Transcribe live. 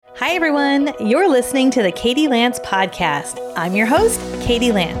Hi, everyone. You're listening to the Katie Lance podcast. I'm your host,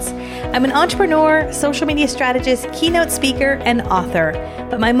 Katie Lance. I'm an entrepreneur, social media strategist, keynote speaker, and author.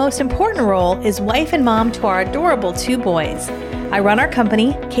 But my most important role is wife and mom to our adorable two boys. I run our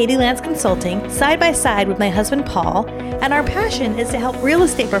company, Katie Lance Consulting, side by side with my husband, Paul, and our passion is to help real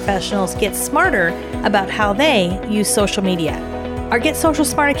estate professionals get smarter about how they use social media. Our Get Social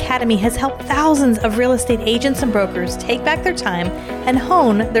Smart Academy has helped thousands of real estate agents and brokers take back their time and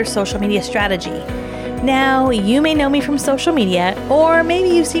hone their social media strategy. Now, you may know me from social media, or maybe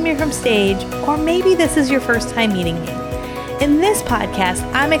you've seen me from stage, or maybe this is your first time meeting me. In this podcast,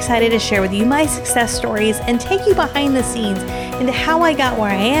 I'm excited to share with you my success stories and take you behind the scenes into how I got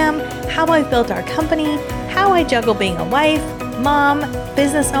where I am, how I've built our company, how I juggle being a wife, mom,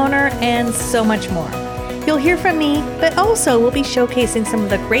 business owner, and so much more. You'll hear from me, but also we'll be showcasing some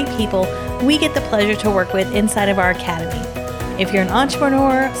of the great people we get the pleasure to work with inside of our academy. If you're an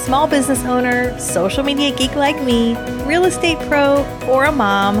entrepreneur, small business owner, social media geek like me, real estate pro, or a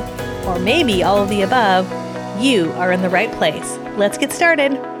mom, or maybe all of the above, you are in the right place. Let's get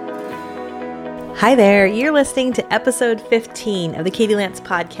started. Hi there, you're listening to episode 15 of the Katie Lance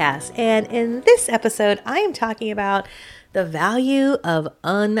podcast. And in this episode, I am talking about the value of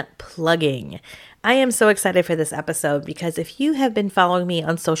unplugging. I am so excited for this episode because if you have been following me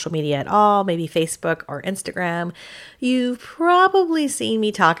on social media at all, maybe Facebook or Instagram, you've probably seen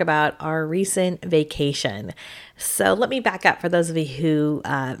me talk about our recent vacation. So let me back up for those of you who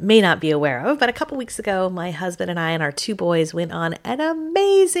may not be aware of, but a couple weeks ago, my husband and I and our two boys went on an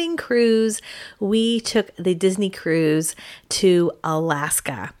amazing cruise. We took the Disney cruise to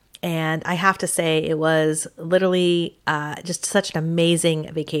Alaska. And I have to say, it was literally just such an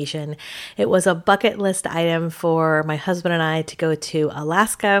amazing vacation. It was a bucket list item for my husband and I to go to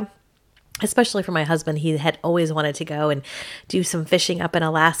Alaska, especially for my husband. He had always wanted to go and do some fishing up in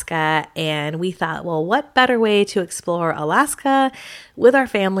Alaska. And we thought, well, what better way to explore Alaska with our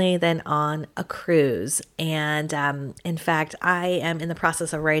family than on a cruise? And in fact, I am in the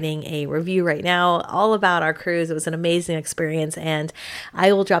process of writing a review right now all about our cruise. It was an amazing experience. And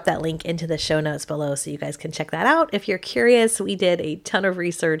I will drop that link into the show notes below so you guys can check that out. If you're curious, we did a ton of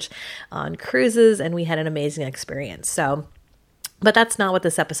research on cruises and we had an amazing experience. But that's not what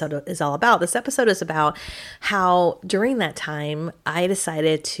this episode is all about. This episode is about how during that time, I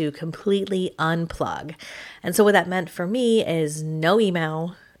decided to completely unplug. And so what that meant for me is no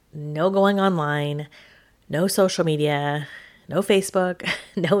email, no going online, no social media, no Facebook,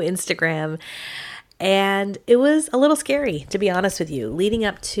 no Instagram. And it was a little scary, to be honest with you. Leading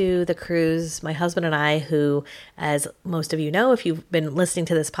up to the cruise, my husband and I, who, as most of you know, if you've been listening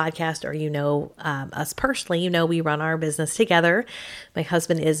to this podcast or you know us personally, you know we run our business together. My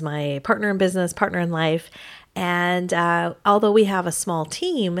husband is my partner in business, partner in life. And although we have a small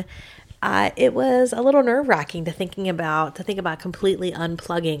team, it was a little nerve-wracking to think about completely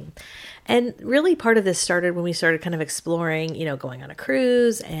unplugging. And really part of this started when we started kind of exploring, going on a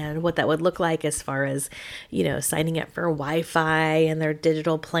cruise and what that would look like as far as, signing up for Wi-Fi and their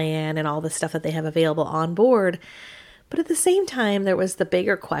digital plan and all the stuff that they have available on board. But at the same time, there was the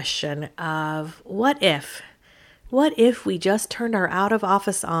bigger question of what if we just turned our out of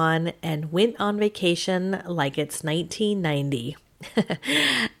office on and went on vacation like it's 1990?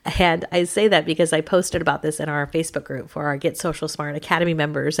 And I say that because I posted about this in our Facebook group for our Get Social Smart Academy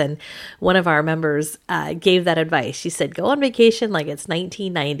members. And one of our members gave that advice. She said, go on vacation like it's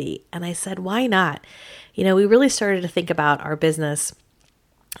 1990. And I said, why not? We really started to think about our business.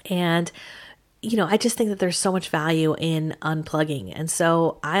 And, I just think that there's so much value in unplugging. And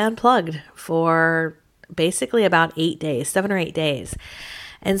so I unplugged for basically about 7 or 8 days.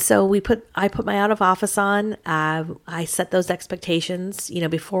 And so I put my out of office on. I set those expectations.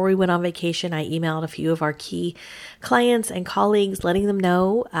 Before we went on vacation, I emailed a few of our key clients and colleagues, letting them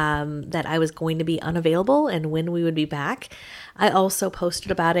know that I was going to be unavailable and when we would be back. I also posted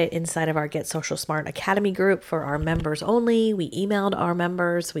about it inside of our Get Social Smart Academy group for our members only. We emailed our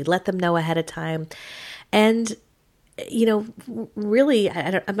members. We let them know ahead of time. And really,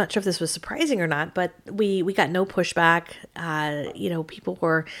 I'm not sure if this was surprising or not, but we got no pushback. People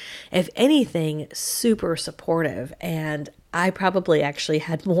were, if anything, super supportive. And I probably actually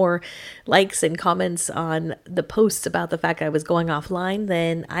had more likes and comments on the posts about the fact I was going offline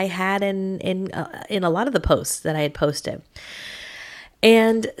than I had in a lot of the posts that I had posted.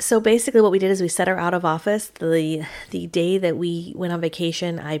 And so basically what we did is we set our out of office. The day that we went on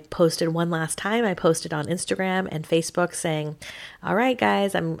vacation, I posted one last time. I posted on Instagram and Facebook saying, all right,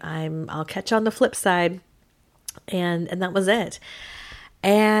 guys, I'll catch you on the flip side. And that was it.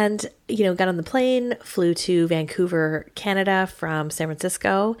 And, got on the plane, flew to Vancouver, Canada from San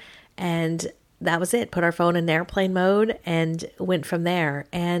Francisco, and that was it. Put our phone in airplane mode and went from there.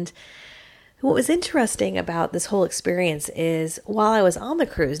 And what was interesting about this whole experience is while I was on the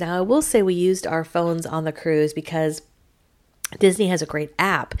cruise, now I will say we used our phones on the cruise because Disney has a great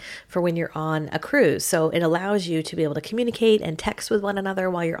app for when you're on a cruise. So it allows you to be able to communicate and text with one another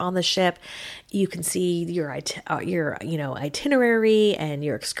while you're on the ship. You can see your itinerary and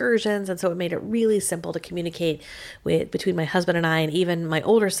your excursions. And so it made it really simple to communicate between my husband and I, and even my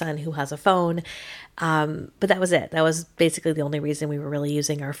older son who has a phone. But that was it. That was basically the only reason we were really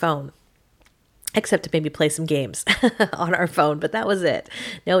using our phone. Except to maybe play some games on our phone, but that was it.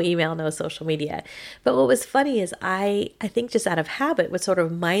 No email, no social media. But what was funny is I think just out of habit would sort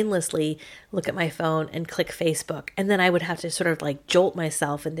of mindlessly look at my phone and click Facebook. And then I would have to sort of like jolt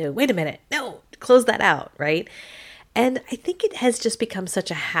myself into, wait a minute, no, close that out, right? And I think it has just become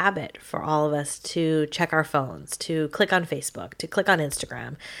such a habit for all of us to check our phones, to click on Facebook, to click on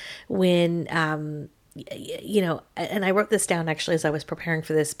Instagram when, and I wrote this down actually as I was preparing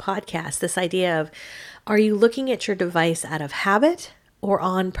for this podcast, this idea of, are you looking at your device out of habit or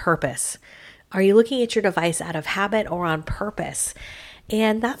on purpose? Are you looking at your device out of habit or on purpose?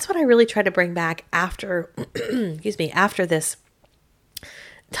 And that's what I really try to bring back after, after this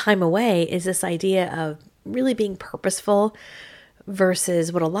time away, is this idea of really being purposeful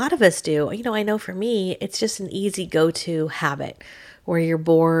versus what a lot of us do. I know for me, it's just an easy go-to habit where you're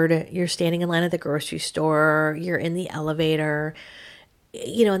bored, you're standing in line at the grocery store, you're in the elevator,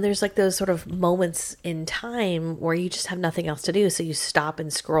 and there's like those sort of moments in time where you just have nothing else to do. So you stop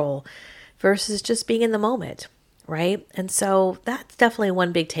and scroll versus just being in the moment, right? And so that's definitely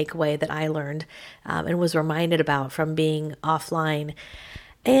one big takeaway that I learned and was reminded about from being offline.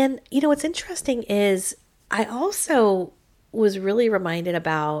 And, what's interesting is I also was really reminded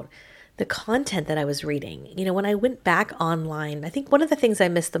about the content that I was reading. When I went back online, I think one of the things I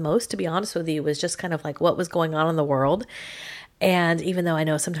missed the most, to be honest with you, was just kind of like what was going on in the world. And even though I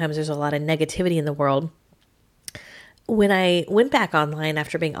know sometimes there's a lot of negativity in the world, when I went back online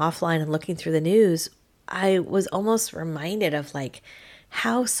after being offline and looking through the news, I was almost reminded of like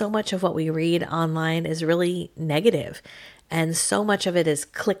how so much of what we read online is really negative. And so much of it is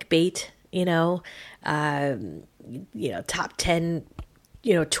clickbait, top 10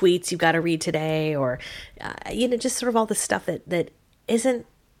 tweets you've got to read today, or, just sort of all the stuff that isn't,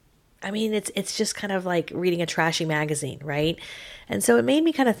 it's just kind of like reading a trashy magazine, right? And so it made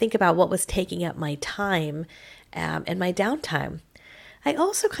me kind of think about what was taking up my time and my downtime. I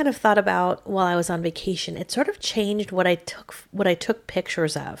also kind of thought about while I was on vacation, it sort of changed what I took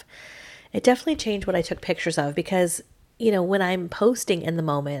pictures of. It definitely changed what I took pictures of because, when I'm posting in the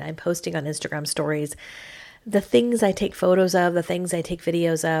moment, I'm posting on Instagram stories, the things I take photos of, the things I take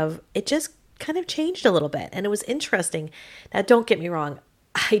videos of, it just kind of changed a little bit. And it was interesting. Now, don't get me wrong.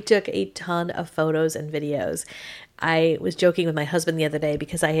 I took a ton of photos and videos. I was joking with my husband the other day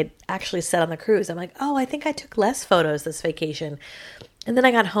because I had actually said on the cruise, I'm like, I think I took less photos this vacation. And then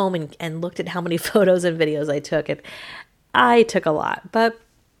I got home and looked at how many photos and videos I took. And I took a lot. But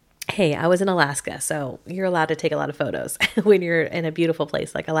hey, I was in Alaska, so you're allowed to take a lot of photos when you're in a beautiful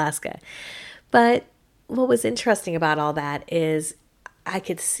place like Alaska. But what was interesting about all that is I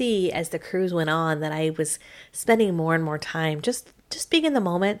could see as the cruise went on that I was spending more and more time just being in the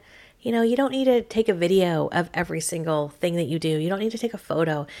moment. You don't need to take a video of every single thing that you do. You don't need to take a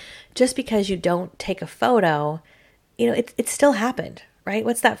photo. Just because you don't take a photo, it still happened, right?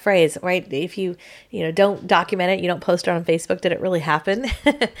 What's that phrase, right? If you don't document it, you don't post it on Facebook, did it really happen?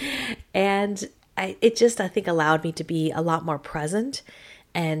 And I think allowed me to be a lot more present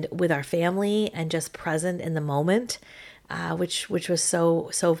and with our family and just present in the moment, which was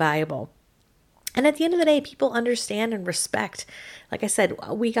so valuable. And at the end of the day, people understand and respect. Like I said,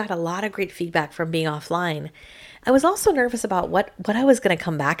 we got a lot of great feedback from being offline. I was also nervous about what I was going to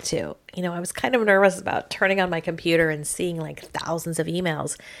come back to. I was kind of nervous about turning on my computer and seeing like thousands of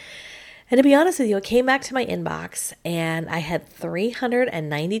emails. And to be honest with you, it came back to my inbox and I had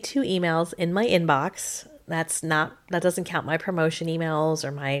 392 emails in my inbox. That doesn't count my promotion emails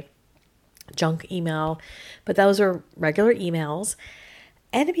or my junk email, but those are regular emails.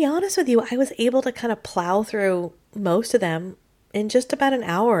 And to be honest with you, I was able to kind of plow through most of them in just about an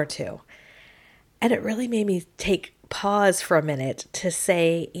hour or two. And it really made me pause for a minute to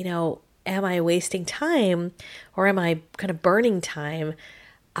say, am I wasting time or am I kind of burning time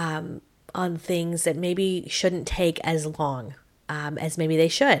on things that maybe shouldn't take as long? as maybe they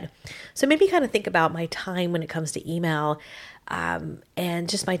should. So maybe kind of think about my time when it comes to email and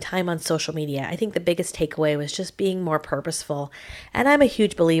just my time on social media. I think the biggest takeaway was just being more purposeful. And I'm a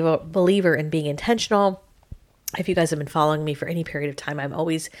huge believer in being intentional. If you guys have been following me for any period of time, I'm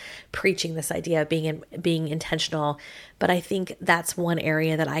always preaching this idea of being intentional. But I think that's one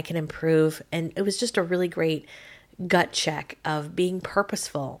area that I can improve. And it was just a really great gut check of being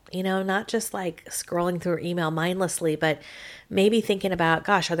purposeful, not just like scrolling through email mindlessly, but maybe thinking about,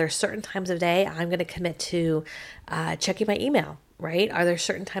 gosh, are there certain times of day I'm going to commit to checking my email, right? Are there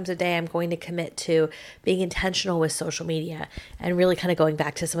certain times of day I'm going to commit to being intentional with social media and really kind of going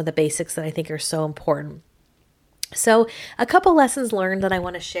back to some of the basics that I think are so important. So a couple lessons learned that I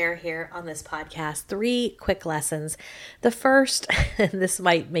want to share here on this podcast, 3 quick lessons. The first, and this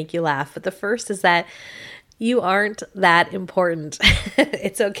might make you laugh, but the first is that you aren't that important.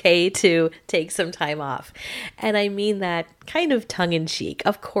 It's okay to take some time off. And I mean that kind of tongue in cheek.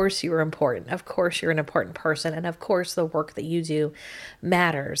 Of course you're important. Of course you're an important person. And of course the work that you do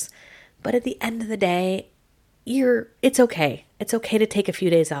matters. But at the end of the day, it's okay. It's okay to take a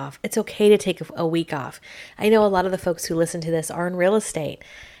few days off. It's okay to take a week off. I know a lot of the folks who listen to this are in real estate.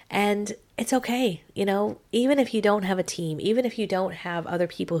 And it's okay. Even if you don't have a team, even if you don't have other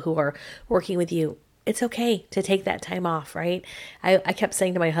people who are working with you, it's okay to take that time off, right? I kept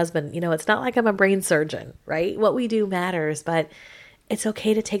saying to my husband, it's not like I'm a brain surgeon, right? What we do matters, but it's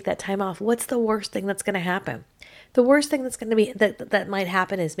okay to take that time off. What's the worst thing that's going to happen? The worst thing that's going to be that might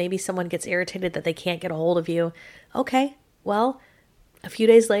happen is maybe someone gets irritated that they can't get a hold of you. Okay, well, a few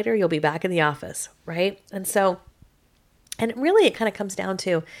days later, you'll be back in the office, right? And really it kind of comes down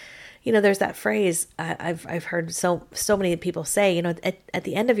to, there's that phrase I've heard so many people say, at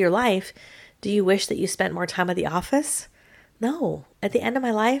the end of your life, do you wish that you spent more time at the office? No. At the end of my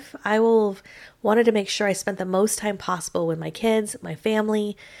life, I will have wanted to make sure I spent the most time possible with my kids, my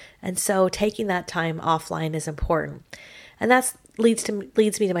family. And so taking that time offline is important. And that leads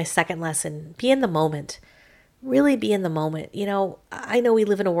me to my second lesson. Be in the moment. Really be in the moment. I know we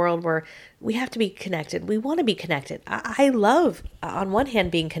live in a world where we have to be connected. We want to be connected. I love, on one hand,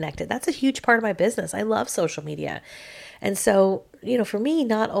 being connected. That's a huge part of my business. I love social media. And so, for me,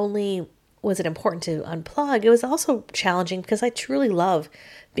 not only was it important to unplug, it was also challenging because I truly love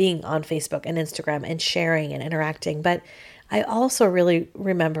being on Facebook and Instagram and sharing and interacting. But I also really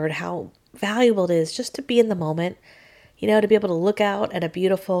remembered how valuable it is just to be in the moment, to be able to look out at a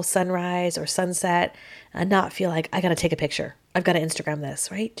beautiful sunrise or sunset and not feel like I got to take a picture. I've got to Instagram this,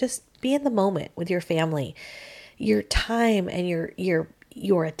 right? Just be in the moment with your family. Your time and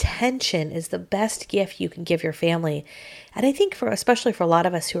your attention is the best gift you can give your family. And I think especially for a lot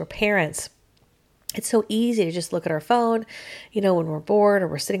of us who are parents, it's so easy to just look at our phone, when we're bored or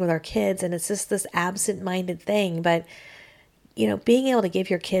we're sitting with our kids, and it's just this absent-minded thing. But, being able to give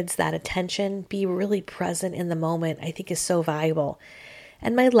your kids that attention, be really present in the moment, I think is so valuable.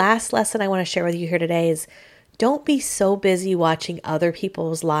 And my last lesson I want to share with you here today is don't be so busy watching other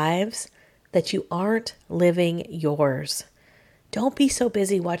people's lives that you aren't living yours. Don't be so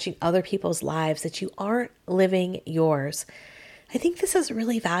busy watching other people's lives that you aren't living yours. I think this is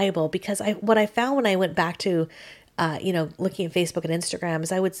really valuable because what I found when I went back to, looking at Facebook and Instagram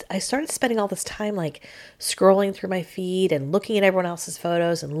is I started spending all this time like scrolling through my feed and looking at everyone else's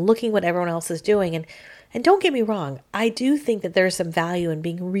photos and looking what everyone else is doing. And don't get me wrong, I do think that there's some value in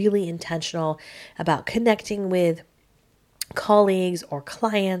being really intentional about connecting with colleagues or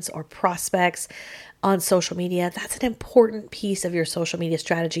clients or prospects on social media. That's an important piece of your social media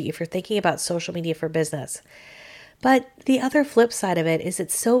strategy if you're thinking about social media for business. But the other flip side of it is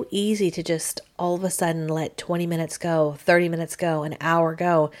it's so easy to just all of a sudden let 20 minutes go, 30 minutes go, an hour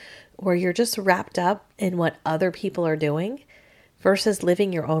go, where you're just wrapped up in what other people are doing versus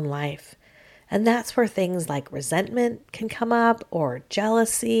living your own life. And that's where things like resentment can come up, or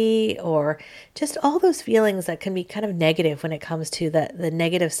jealousy, or just all those feelings that can be kind of negative when it comes to the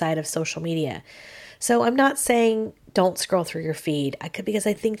negative side of social media. So I'm not saying don't scroll through your feed because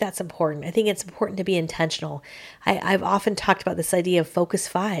I think that's important. I think it's important to be intentional. I've often talked about this idea of focus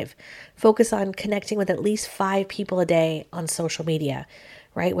 5. Focus on connecting with at least 5 people a day on social media,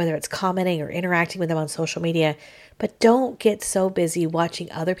 right? Whether it's commenting or interacting with them on social media. But don't get so busy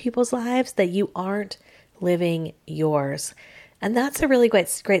watching other people's lives that you aren't living yours. And that's a really great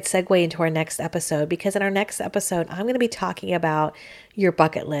segue into our next episode, because in our next episode, I'm going to be talking about your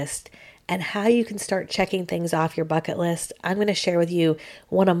bucket list and how you can start checking things off your bucket list. I'm going to share with you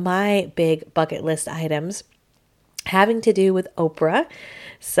one of my big bucket list items having to do with Oprah.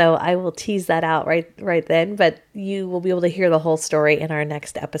 So I will tease that out right then, but you will be able to hear the whole story in our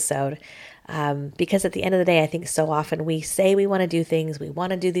next episode. Because at the end of the day, I think so often we say we want to do things, we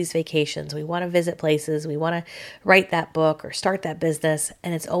want to do these vacations, we want to visit places, we want to write that book or start that business,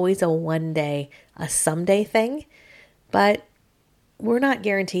 and it's always a one day, a someday thing, but we're not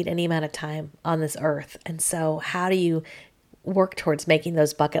guaranteed any amount of time on this earth. And so how do you work towards making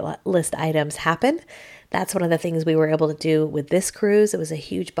those bucket list items happen? That's one of the things we were able to do with this cruise. It was a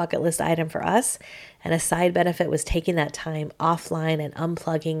huge bucket list item for us. And a side benefit was taking that time offline and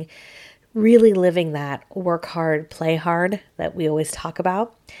unplugging, really living that work hard, play hard that we always talk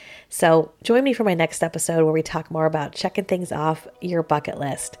about. So join me for my next episode where we talk more about checking things off your bucket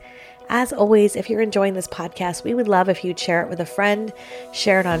list. As always, if you're enjoying this podcast, we would love if you'd share it with a friend,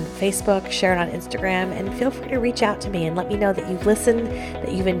 share it on Facebook, share it on Instagram, and feel free to reach out to me and let me know that you've listened,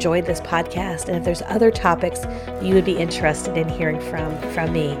 that you've enjoyed this podcast, and if there's other topics you would be interested in hearing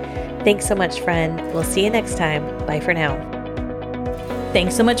from me. Thanks so much, friend. We'll see you next time. Bye for now.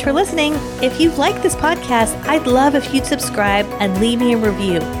 Thanks so much for listening. If you've liked this podcast, I'd love if you'd subscribe and leave me a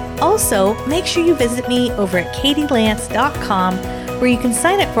review. Also, make sure you visit me over at katielance.com, where you can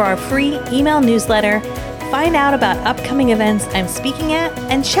sign up for our free email newsletter, find out about upcoming events I'm speaking at,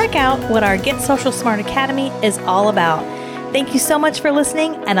 and check out what our Get Social Smart Academy is all about. Thank you so much for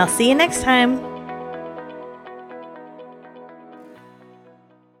listening, and I'll see you next time.